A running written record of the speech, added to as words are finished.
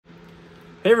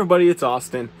Hey everybody, it's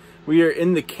Austin. We are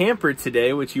in the camper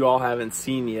today, which you all haven't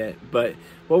seen yet, but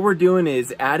what we're doing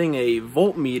is adding a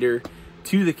voltmeter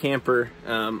to the camper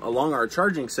along our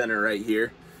charging center right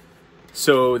here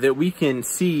so that we can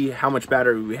see how much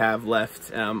battery we have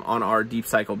left on our deep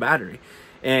cycle battery.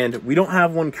 And we don't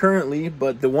have one currently,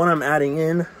 but the one I'm adding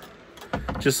in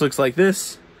just looks like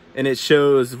this, and it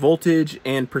shows voltage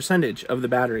and percentage of the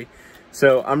battery.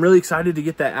 So I'm really excited to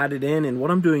get that added in, and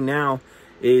what I'm doing now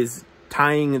is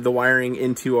tying the wiring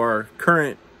into our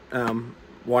current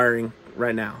wiring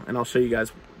right now, and I'll show you guys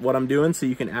what I'm doing so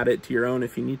you can add it to your own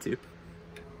if you need to.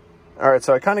 All right,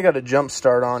 so I kind of got a jump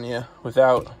start on you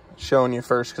without showing you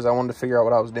first because I wanted to figure out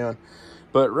what I was doing.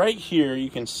 But right here you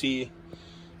can see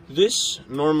this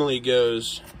normally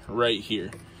goes right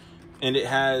here, and it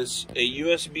has a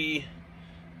USB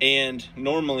and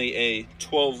normally a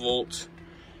 12 volt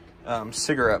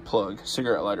cigarette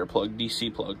lighter plug,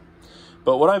 DC plug.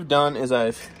 But what I've done is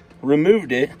I've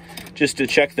removed it just to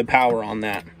check the power on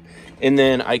that. And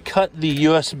then I cut the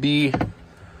USB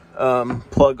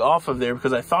plug off of there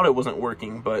because I thought it wasn't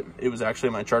working, but it was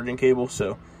actually my charging cable,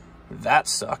 so that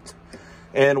sucked.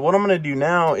 And what I'm gonna do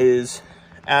now is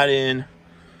add in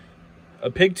a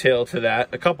pigtail to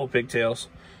that, a couple pigtails,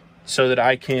 so that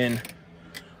I can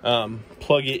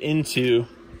plug it into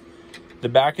the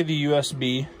back of the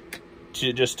USB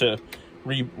to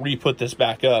re-put this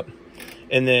back up.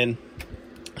 And then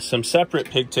some separate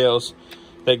pigtails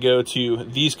that go to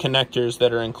these connectors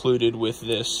that are included with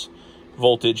this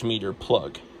voltage meter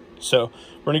plug. So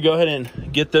we're gonna go ahead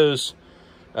and get those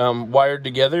wired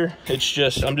together.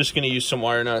 I'm just gonna use some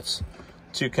wire nuts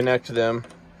to connect them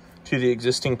to the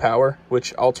existing power,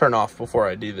 which I'll turn off before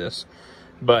I do this.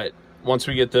 But once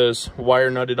we get those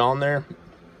wire nutted on there,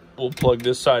 we'll plug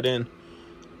this side in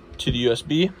to the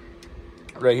USB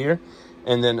right here,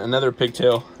 and then another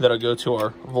pigtail that'll go to our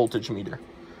voltage meter,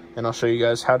 and I'll show you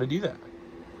guys how to do that.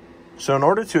 So in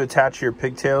order to attach your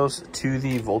pigtails to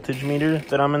the voltage meter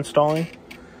that I'm installing,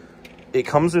 it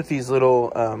comes with these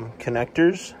little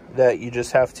connectors that you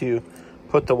just have to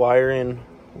put the wire in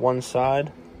one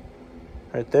side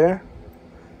right there,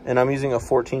 and I'm using a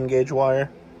 14 gauge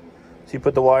wire. So you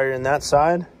put the wire in that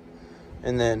side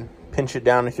and then pinch it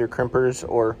down with your crimpers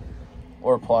or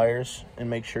pliers and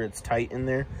make sure it's tight in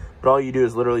there. But all you do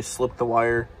is literally slip the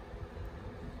wire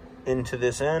into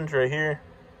this end right here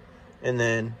and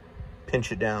then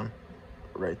pinch it down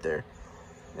right there.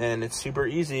 And it's super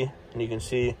easy, and you can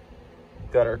see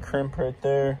got our crimp right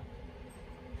there,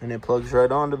 and it plugs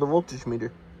right onto the voltage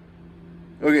meter.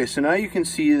 Okay, so now you can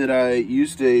see that I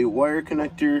used a wire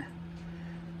connector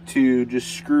to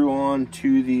just screw on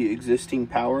to the existing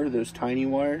power, those tiny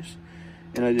wires,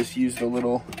 and I just used a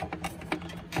little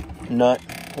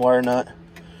wire nut,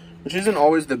 which isn't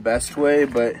always the best way,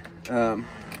 but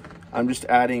I'm just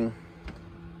adding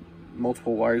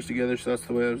multiple wires together, so that's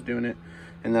the way I was doing it,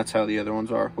 and that's how the other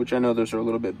ones are, which I know those are a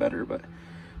little bit better, but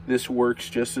this works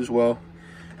just as well.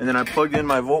 And then I plugged in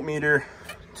my voltmeter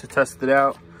to test it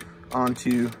out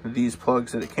onto these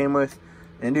plugs that it came with,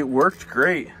 and it worked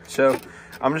great. So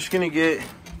I'm just gonna get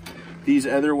these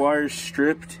other wires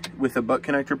stripped with a butt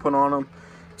connector put on them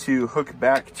to hook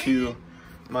back to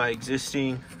my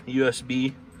existing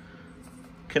USB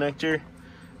connector,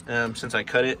 since I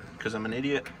cut it because I'm an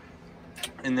idiot.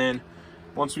 And then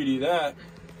once we do that,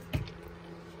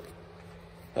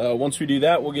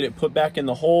 we'll get it put back in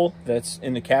the hole that's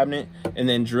in the cabinet, and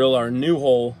then drill our new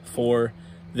hole for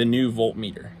the new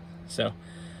voltmeter. So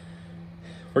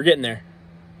we're getting there.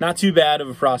 Not too bad of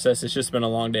a process. It's just been a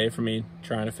long day for me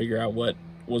trying to figure out what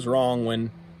was wrong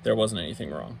when there wasn't anything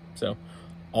wrong. So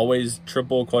always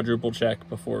triple, quadruple check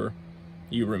before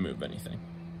you remove anything.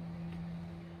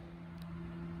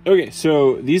 Okay,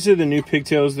 so these are the new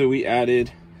pigtails that we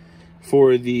added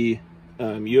for the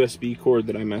USB cord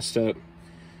that I messed up,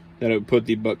 that I put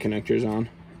the butt connectors on.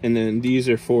 And then these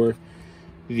are for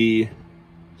the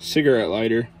cigarette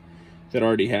lighter that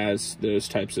already has those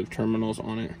types of terminals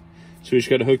on it. So we just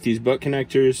got to hook these butt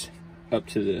connectors up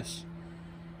to this.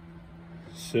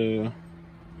 So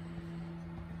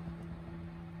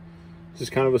this is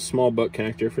kind of a small butt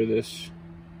connector for this,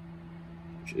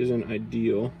 which isn't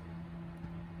ideal.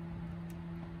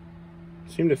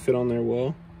 Seem to fit on there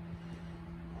well.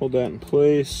 Hold that in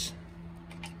place.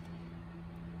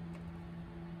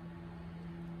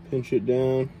 Pinch it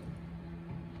down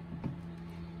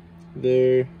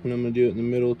there, and I'm gonna do it in the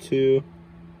middle too.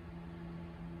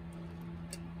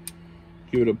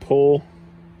 Give it a pull.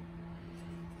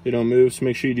 They don't move, so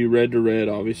make sure you do red to red,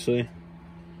 obviously.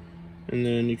 And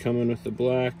then you come in with the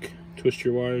black, twist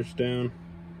your wires down.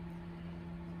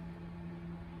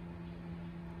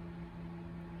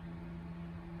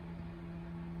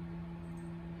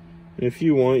 If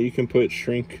you want, you can put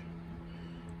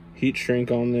heat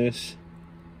shrink on this.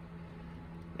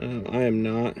 I am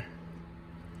not,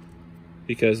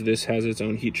 because this has its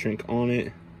own heat shrink on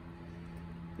it,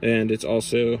 and it's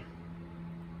also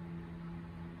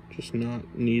just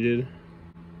not needed.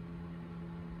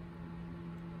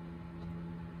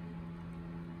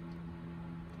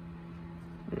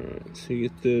 Alright, so you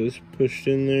get those pushed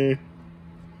in there.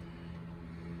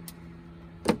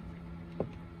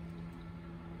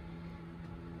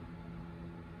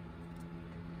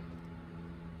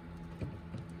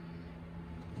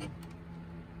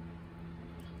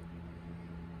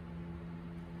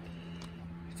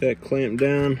 That clamp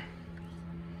down,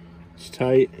 it's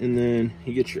tight, and then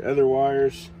you get your other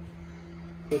wires,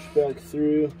 push back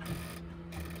through.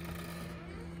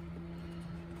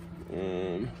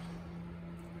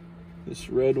 This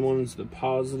red one's the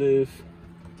positive,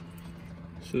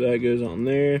 so that goes on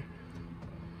there,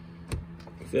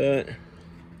 like that.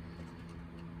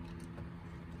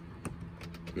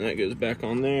 And that goes back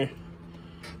on there.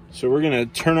 So we're gonna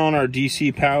turn on our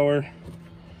DC power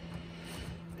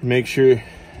and make sure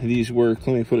these work.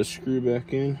 Let me put a screw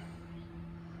back in.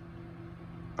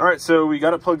 All right, so we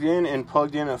got it plugged in and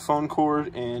plugged in a phone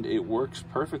cord, and it works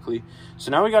perfectly.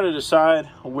 So now we got to decide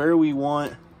where we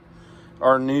want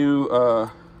our new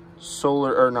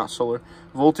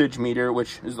voltage meter,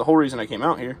 which is the whole reason I came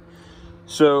out here.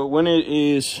 So when it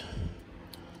is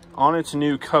on its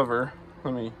new cover,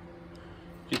 let me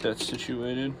get that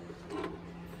situated.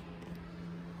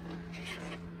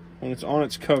 When it's on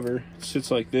its cover, it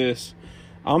sits like this.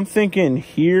 I'm thinking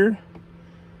here,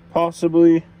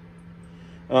 possibly.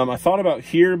 I thought about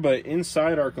here, but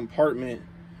inside our compartment,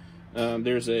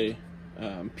 there's a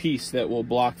piece that will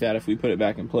block that if we put it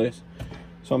back in place.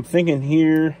 So I'm thinking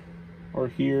here or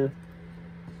here.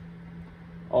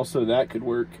 Also, that could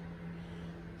work.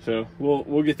 So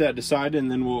we'll get that decided,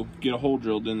 and then we'll get a hole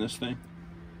drilled in this thing.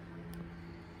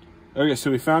 Okay,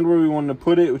 so we found where we wanted to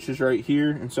put it, which is right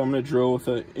here. And so I'm going to drill with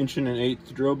an 1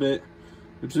 1/8" drill bit,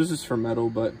 which this is for metal,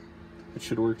 but it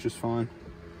should work just fine.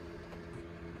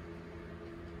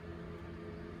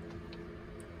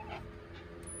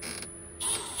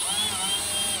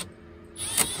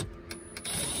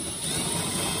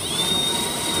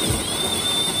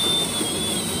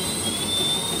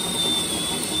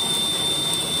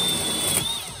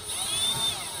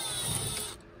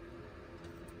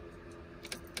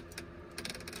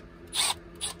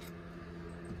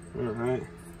 All right,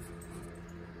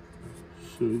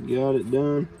 so we got it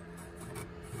done.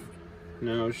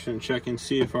 Now we're just gonna check and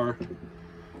see if our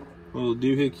little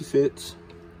doohickey fits.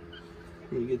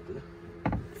 Let me get the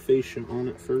fascia on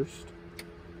it first.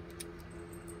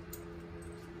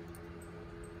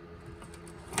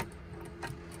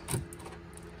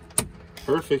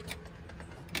 Perfect.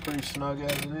 Pretty snug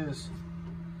as it is.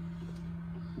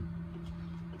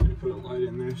 I'm gonna put a light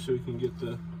in there so we can get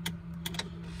the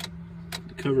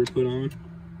cover put on.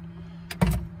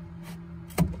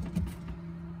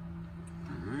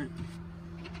 Alright,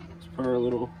 let's put our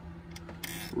little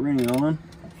ring on.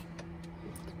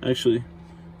 Actually,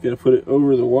 gotta put it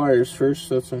over the wires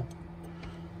first.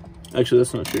 Actually,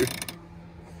 that's not true.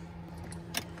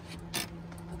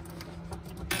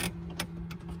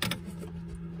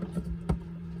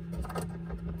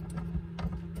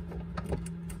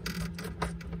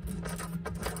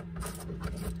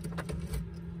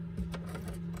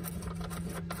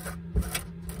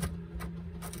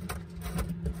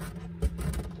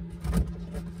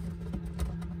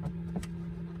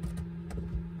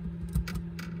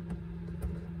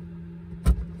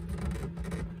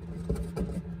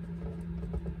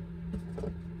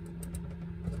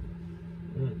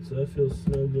 So that feels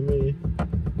snug to me.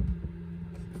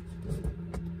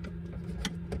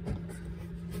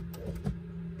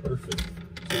 Perfect.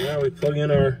 So now we plug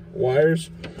in our wires,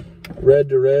 red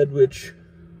to red, which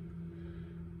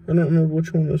I don't remember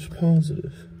which one was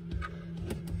positive.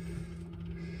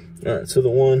 All right, so the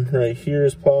one right here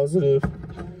is positive.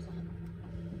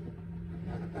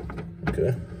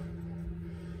 Okay.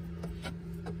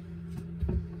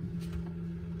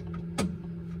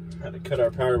 Had to cut our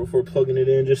power before plugging it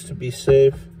in just to be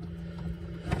safe.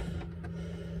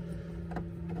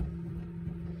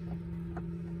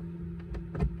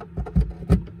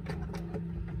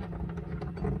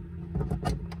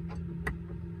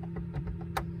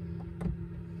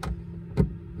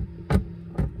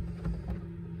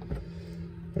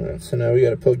 Alright, so now we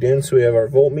got it plugged in. So we have our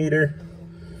voltmeter,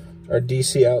 our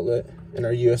DC outlet, and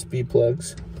our USB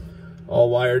plugs all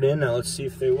wired in. Now let's see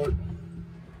if they work.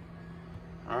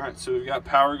 Alright, so we've got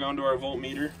power going to our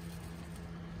voltmeter.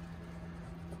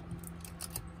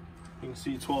 You can can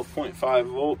see 12.5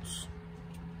 volts.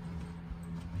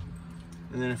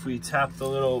 And then if we tap the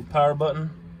little power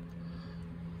button,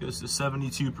 it goes to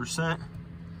 72%. And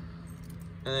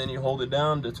then you hold it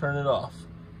down to turn it off.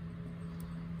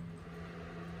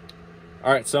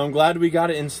 All right, so I'm glad we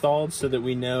got it installed so that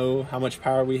we know how much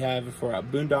power we have if we're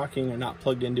out boondocking or not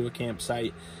plugged into a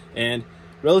campsite. And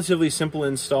relatively simple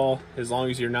install, as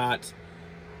long as you're not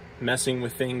messing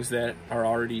with things that are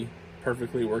already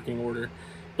perfectly working order.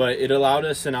 But it allowed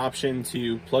us an option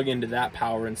to plug into that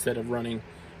power instead of running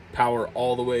power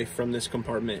all the way from this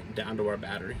compartment down to our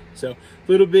battery. So a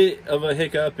little bit of a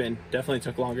hiccup and definitely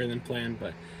took longer than planned,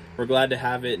 but we're glad to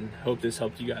have it and hope this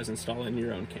helped you guys install in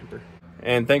your own camper.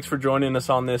 And thanks for joining us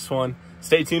on this one.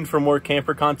 Stay tuned for more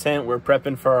camper content. We're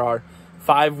prepping for our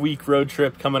 5-week road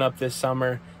trip coming up this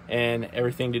summer and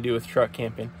everything to do with truck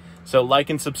camping. So like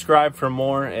and subscribe for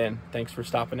more, and thanks for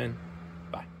stopping in.